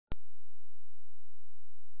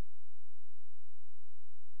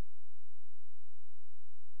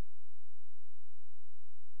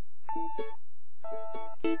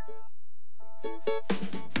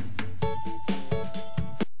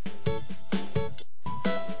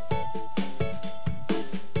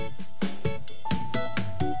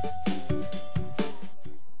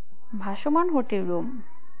ভাসমান hotel room.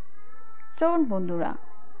 চলুন বন্ধুরা,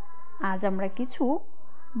 আজ আমরা কিছু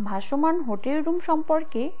ভাসমান হোটেল রুম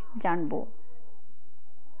সম্পর্কে জানব।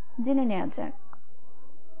 জেনে নেওয়া যাক।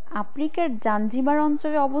 আফ্রিকার জাঞ্জিবার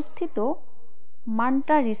অঞ্চলে অবস্থিত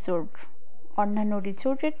মান্টা রিসোর্ট অন্যান্য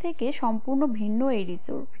রিসোর্টের থেকে সম্পূর্ণ ভিন্ন। এই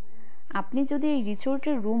রিসোর্ট, আপনি যদি এই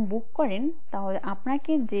রিসোর্টের রুম বুক করেন তাহলে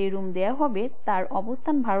আপনাকে যে রুম দেয়া হবে তার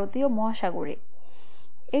অবস্থান ভারতীয় মহাসাগরে।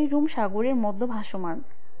 এই রুম সাগরের মধ্যে ভাসমান,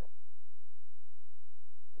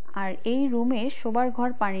 আর এই রুমে শোবার ঘর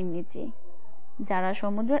পানির নিচে। যারা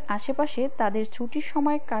সমুদ্রের আশেপাশে তাদের ছুটির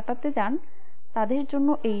সময় কাটাতে যান তাদের জন্য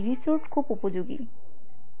এই রিসোর্ট খুব উপযোগী,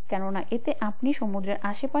 কেননা এতে আপনি সমুদ্রের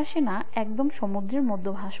আশেপাশে না, একদম সমুদ্রের মধ্যে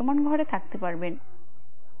ভাসমান ঘরে থাকতে পারবেন।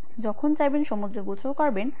 যখন চাইবেন সমুদ্রে গোসল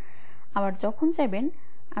করবেন, আবার যখন চাইবেন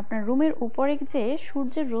আপনার রুমের উপরে যেয়ে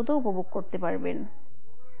সূর্যের রোদও উপভোগ করতে পারবেন।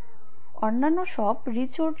 অন্যান্য সব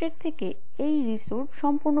রিসোর্টের থেকে এই রিসোর্ট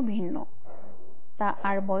সম্পূর্ণ ভিন্ন, তা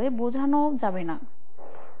আর বলে বোঝানো যাবে না।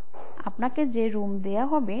 আপনাকে যে রুম দেয়া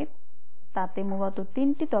হবে তাতে মূলত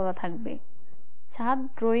 3টি তলা থাকবে: ছাদ,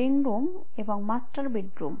 ড্রয়িং রুম এবং মাস্টার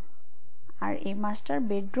বেডরুম। আর এই মাস্টার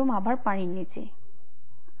বেডরুম আবার পানির নিচে।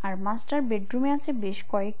 আর মাস্টার বেডরুমে আছে বেশ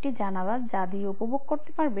কয়েকটি জানালা, যা দিয়ে উপভোগ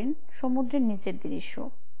করতে পারবেন সমুদ্রের নিচের দৃশ্য।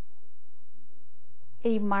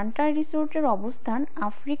 এই মান্টা রিসোর্টের অবস্থান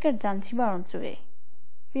আফ্রিকার জাঞ্জিবার অঞ্চলে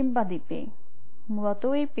পেম্বা দ্বীপে। মূলত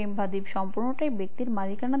এই পেম্বা দ্বীপ সম্পূর্ণটাই ব্যক্তির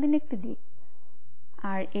মালিকানাধীন একটি দ্বীপ,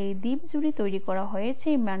 আর এই দ্বীপ জুড়ে তৈরি করা হয়েছে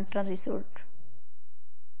এই মান্টা রিসোর্ট।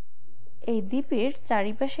 এই দ্বীপের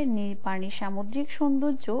চারিপাশে নীল পানির সামুদ্রিক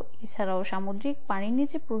সৌন্দর্য, এছাড়াও সামুদ্রিক পানির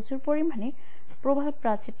নিচে প্রচুর পরিমাণে প্রবাল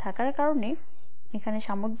প্রাচীর থাকার কারণে এখানে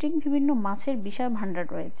সামুদ্রিক বিভিন্ন মাছের বিশাল ভাণ্ডার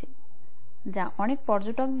রয়েছে, যা অনেক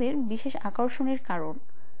পর্যটকদের বিশেষ আকর্ষণের কারণ,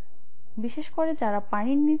 বিশেষ করে যারা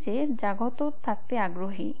পানির নিচে জাগত থাকতে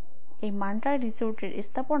আগ্রহী। এই মান্টা রিসোর্টের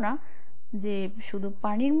স্থাপনা যে শুধু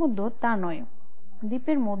পানির মধ্যে তা নয়,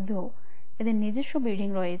 দ্বীপের মধ্যেও এদের নিজস্ব বিল্ডিং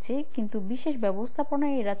রয়েছে, কিন্তু বিশেষ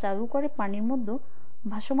ব্যবস্থাপনায় এরা চালু করে পানির মধ্যে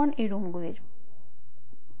ভাসমান এই রুমগুলির।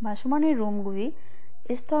 ভাসমান এই রুমগুলি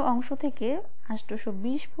স্থল অংশ থেকে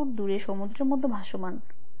 820 ফুট দূরে সমুদ্রের মধ্যে ভাসমান।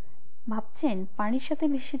 ভাবছেন পানির সাথে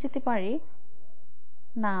মিশে যেতে পারে?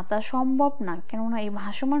 না, তা সম্ভব না, কেননা এই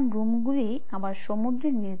ভাসমান রুমগুলি আবার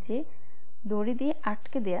সমুদ্রের নিচে দড়ি দিয়ে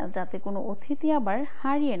আটকে দেয়া, যাতে কোনো অতিথি আবার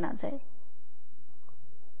হারিয়ে না যায়।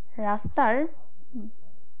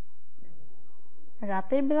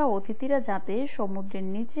 রাতের বেলা অতিথিরা যাতে সমুদ্রের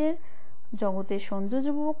নিচের জগতের সৌন্দর্য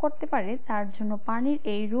উপভোগ করতে পারে তার জন্য পানির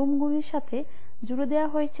এই রুমগুলির সাথে জুড়ে দেওয়া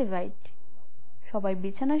হয়েছে লাইট। সবাই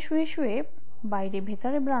বিছানায় শুয়ে শুয়ে বাইরে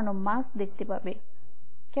ভেতরে বেড়ানো মাছ দেখতে পাবে।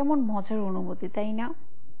 কেমন মজার অনুভূতি, তাই না?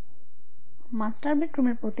 মাস্টার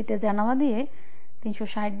বেডরুমের প্রতিটা জানালা দিয়ে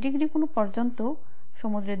 360 ডিগ্রি কোণ পর্যন্ত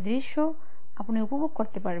সমুদ্রের দৃশ্য আপনি উপভোগ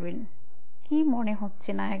করতে পারবেন। কি মনে হচ্ছে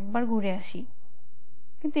না একবার ঘুরে আসি?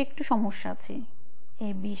 কিন্তু একটু সমস্যা আছে।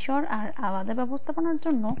 এই বিশাল আর আলাদা ব্যবস্থাপনার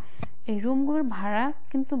জন্য এই রুমগুলোর ভাড়া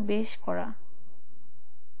কিন্তু বেশ করা,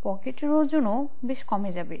 পকেটের ওজনও বেশ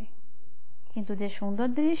কমে যাবে। কিন্তু যে সুন্দর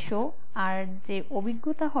দৃশ্য আর যে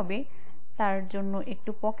অভিজ্ঞতা হবে তার জন্য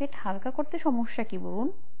একটু পকেট হালকা করতে সমস্যা কি বলুন?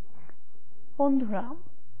 বন্ধুরা,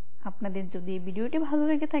 আপনাদের যদি এই ভিডিওটি ভালো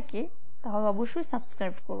লেগে থাকে তাহলে অবশ্যই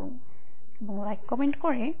সাবস্ক্রাইব করুন এবং লাইক কমেন্ট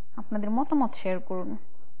করে আপনাদের মতামত শেয়ার করুন।